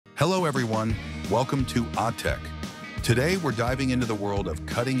Hello everyone, welcome to AhTech. Today we're diving into the world of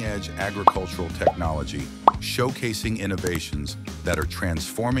cutting-edge agricultural technology, showcasing innovations that are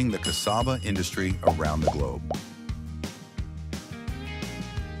transforming the cassava industry around the globe.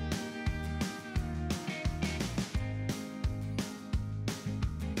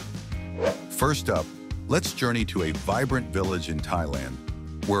 First up, let's journey to a vibrant village in Thailand,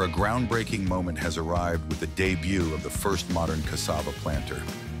 where a groundbreaking moment has arrived with the debut of the first modern cassava planter.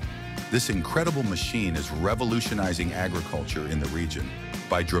 This incredible machine is revolutionizing agriculture in the region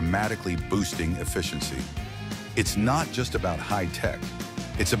by dramatically boosting efficiency. It's not just about high tech,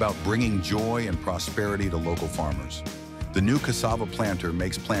 it's about bringing joy and prosperity to local farmers. The new cassava planter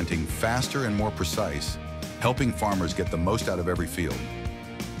makes planting faster and more precise, helping farmers get the most out of every field.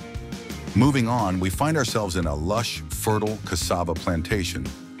 Moving on, we find ourselves in a lush, fertile cassava plantation,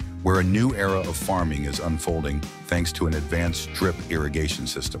 where a new era of farming is unfolding thanks to an advanced drip irrigation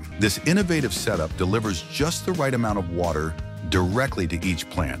system. This innovative setup delivers just the right amount of water directly to each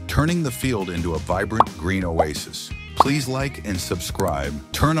plant, turning the field into a vibrant green oasis. Please like and subscribe.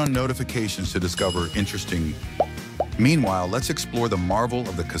 Turn on notifications to discover interesting. Meanwhile, let's explore the marvel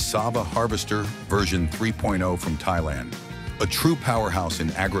of the Cassava Harvester version 3.0 from Thailand, a true powerhouse in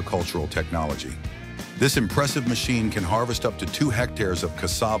agricultural technology. This impressive machine can harvest up to 2 hectares of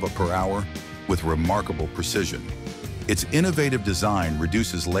cassava per hour with remarkable precision. Its innovative design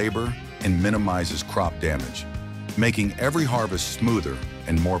reduces labor and minimizes crop damage, making every harvest smoother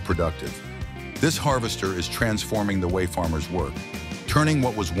and more productive. This harvester is transforming the way farmers work, turning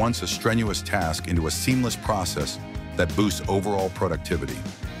what was once a strenuous task into a seamless process that boosts overall productivity.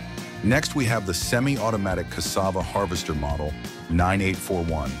 Next, we have the semi-automatic cassava harvester model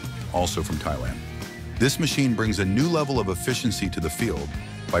 9841, also from Thailand. This machine brings a new level of efficiency to the field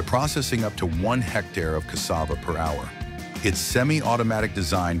by processing up to 1 hectare of cassava per hour. Its semi-automatic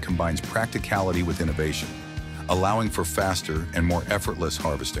design combines practicality with innovation, allowing for faster and more effortless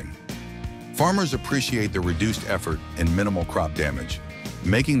harvesting. Farmers appreciate the reduced effort and minimal crop damage,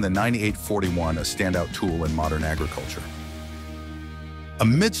 making the 9841 a standout tool in modern agriculture.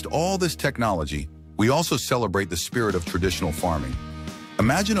 Amidst all this technology, we also celebrate the spirit of traditional farming.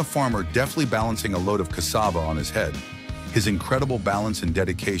 Imagine a farmer deftly balancing a load of cassava on his head. His incredible balance and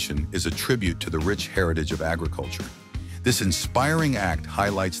dedication is a tribute to the rich heritage of agriculture. This inspiring act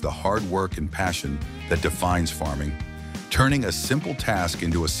highlights the hard work and passion that defines farming, turning a simple task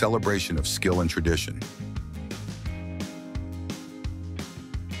into a celebration of skill and tradition.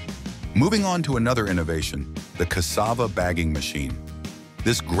 Moving on to another innovation, the cassava bagging machine.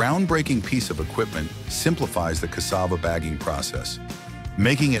 This groundbreaking piece of equipment simplifies the cassava bagging process,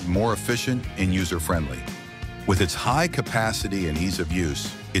 making it more efficient and user-friendly. With its high capacity and ease of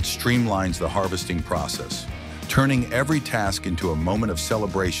use, it streamlines the harvesting process, turning every task into a moment of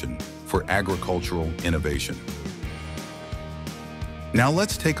celebration for agricultural innovation. Now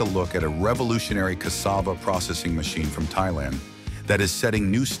let's take a look at a revolutionary cassava processing machine from Thailand that is setting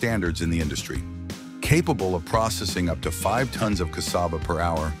new standards in the industry. Capable of processing up to 5 tons of cassava per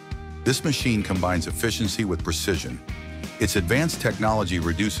hour, this machine combines efficiency with precision. Its advanced technology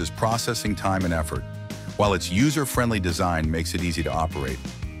reduces processing time and effort, while its user-friendly design makes it easy to operate.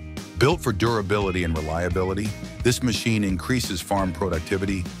 Built for durability and reliability, this machine increases farm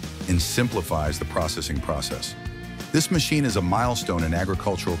productivity and simplifies the processing process. This machine is a milestone in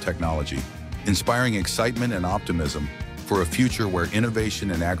agricultural technology, inspiring excitement and optimism for a future where innovation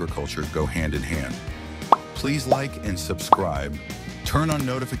and agriculture go hand in hand. Please like and subscribe. Turn on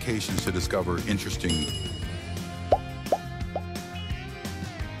notifications to discover interesting.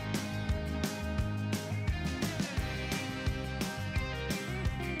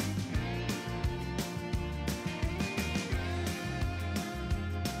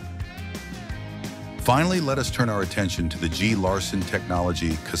 Finally, let us turn our attention to the G. Larson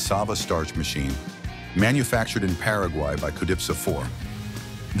Technology Cassava Starch Machine, manufactured in Paraguay by Cassava 4.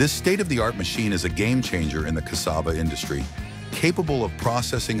 This state-of-the-art machine is a game-changer in the cassava industry, capable of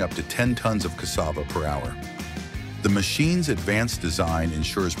processing up to 10 tons of cassava per hour. The machine's advanced design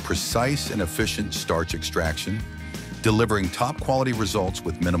ensures precise and efficient starch extraction, delivering top-quality results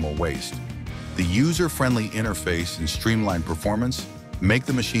with minimal waste. The user-friendly interface and streamlined performance make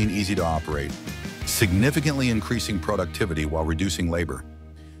the machine easy to operate, significantly increasing productivity while reducing labor.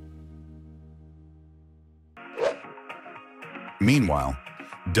 Meanwhile,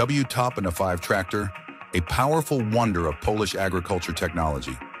 W-Top-5 tractor, a powerful wonder of Polish agriculture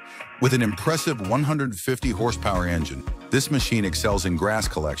technology. With an impressive 150 horsepower engine, this machine excels in grass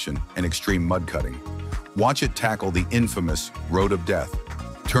collection and extreme mud cutting. Watch it tackle the infamous road of death,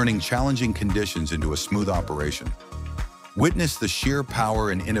 turning challenging conditions into a smooth operation. Witness the sheer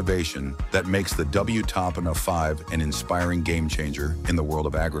power and innovation that makes the W-Top 5 an inspiring game changer in the world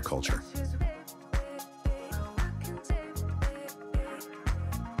of agriculture.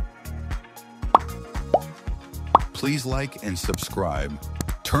 Please like and subscribe.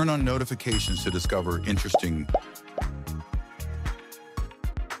 Turn on notifications to discover interesting.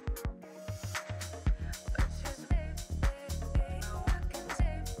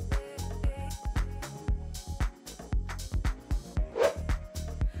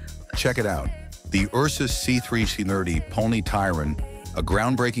 Check it out. The Ursus C330 Polny Tyran, a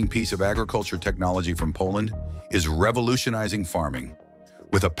groundbreaking piece of agriculture technology from Poland, is revolutionizing farming.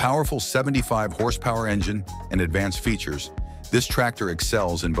 With a powerful 75 horsepower engine and advanced features, this tractor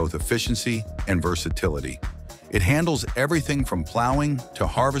excels in both efficiency and versatility. It handles everything from plowing to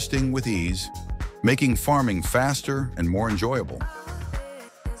harvesting with ease, making farming faster and more enjoyable.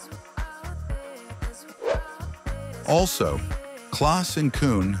 Also, Klaas &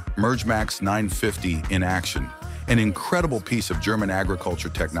 Kuhn Mergemax 950 in action, an incredible piece of German agriculture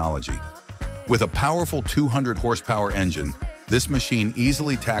technology. With a powerful 200 horsepower engine, this machine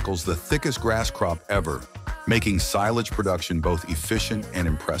easily tackles the thickest grass crop ever, making silage production both efficient and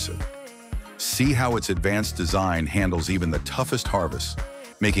impressive. See how its advanced design handles even the toughest harvests,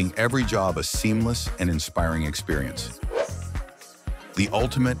 making every job a seamless and inspiring experience. The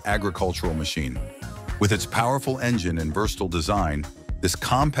ultimate agricultural machine. With its powerful engine and versatile design, this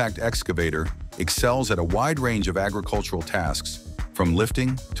compact excavator excels at a wide range of agricultural tasks, from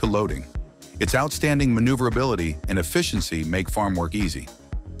lifting to loading. Its outstanding maneuverability and efficiency make farm work easy.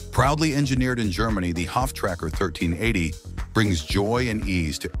 Proudly engineered in Germany, the Hoftracker 1380 brings joy and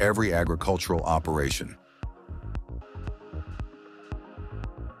ease to every agricultural operation.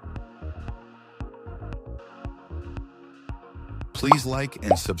 Please like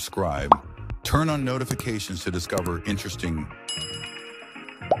and subscribe. Turn on notifications to discover interesting.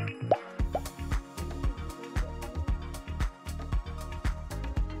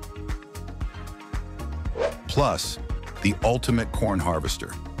 Plus, the ultimate corn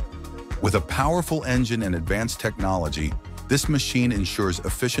harvester. With a powerful engine and advanced technology, this machine ensures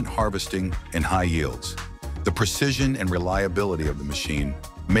efficient harvesting and high yields. The precision and reliability of the machine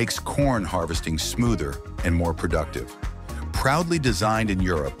makes corn harvesting smoother and more productive. Proudly designed in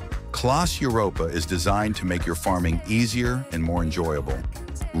Europe, Klaas Europa is designed to make your farming easier and more enjoyable,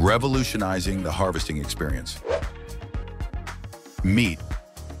 revolutionizing the harvesting experience. Meet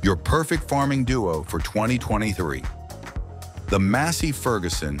your perfect farming duo for 2023. The Massey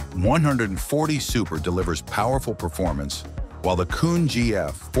Ferguson 140 Super delivers powerful performance, while the Kuhn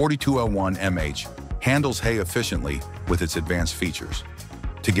GF 4201 MH handles hay efficiently with its advanced features.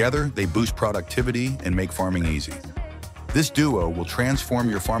 Together, they boost productivity and make farming easy. This duo will transform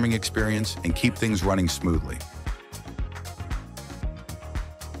your farming experience and keep things running smoothly.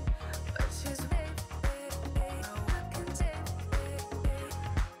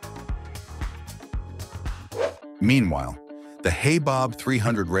 Meanwhile, the HayBob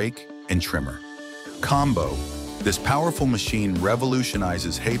 300 rake and trimmer combo. This powerful machine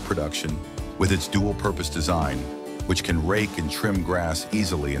revolutionizes hay production with its dual-purpose design, which can rake and trim grass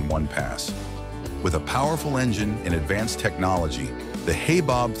easily in one pass. With a powerful engine and advanced technology, the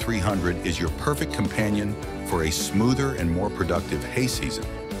HayBob 300 is your perfect companion for a smoother and more productive hay season.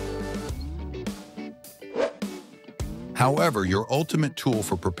 However, your ultimate tool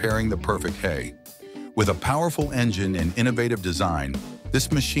for preparing the perfect hay. With a powerful engine and innovative design,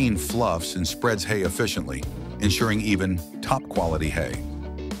 this machine fluffs and spreads hay efficiently, ensuring even top-quality hay.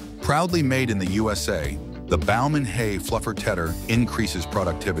 Proudly made in the USA, the Baumann Hay Fluffer Tedder increases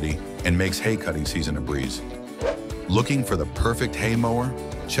productivity and makes hay cutting season a breeze. Looking for the perfect hay mower?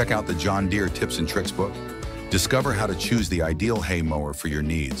 Check out the John Deere Tips and Tricks book. Discover how to choose the ideal hay mower for your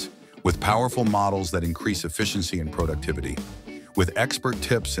needs, with powerful models that increase efficiency and productivity. With expert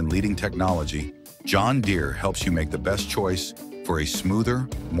tips and leading technology, John Deere helps you make the best choice for a smoother,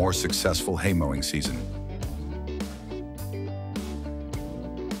 more successful hay mowing season.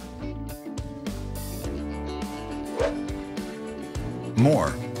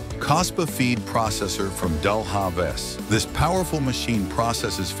 More. Cassava feed processor from Delhavès. This powerful machine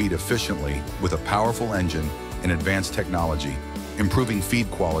processes feed efficiently with a powerful engine and advanced technology, improving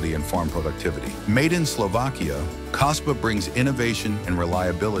feed quality and farm productivity. Made in Slovakia, Cassava brings innovation and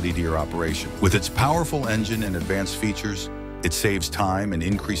reliability to your operation. With its powerful engine and advanced features, it saves time and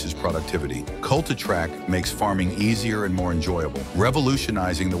increases productivity. CultiTrack makes farming easier and more enjoyable,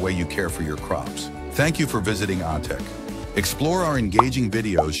 revolutionizing the way you care for your crops. Thank you for visiting AhTech. Explore our engaging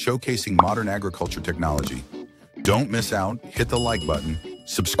videos showcasing modern agriculture technology. Don't miss out, hit the like button,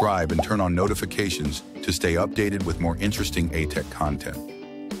 Subscribe and turn on notifications to stay updated with more interesting AhTech content.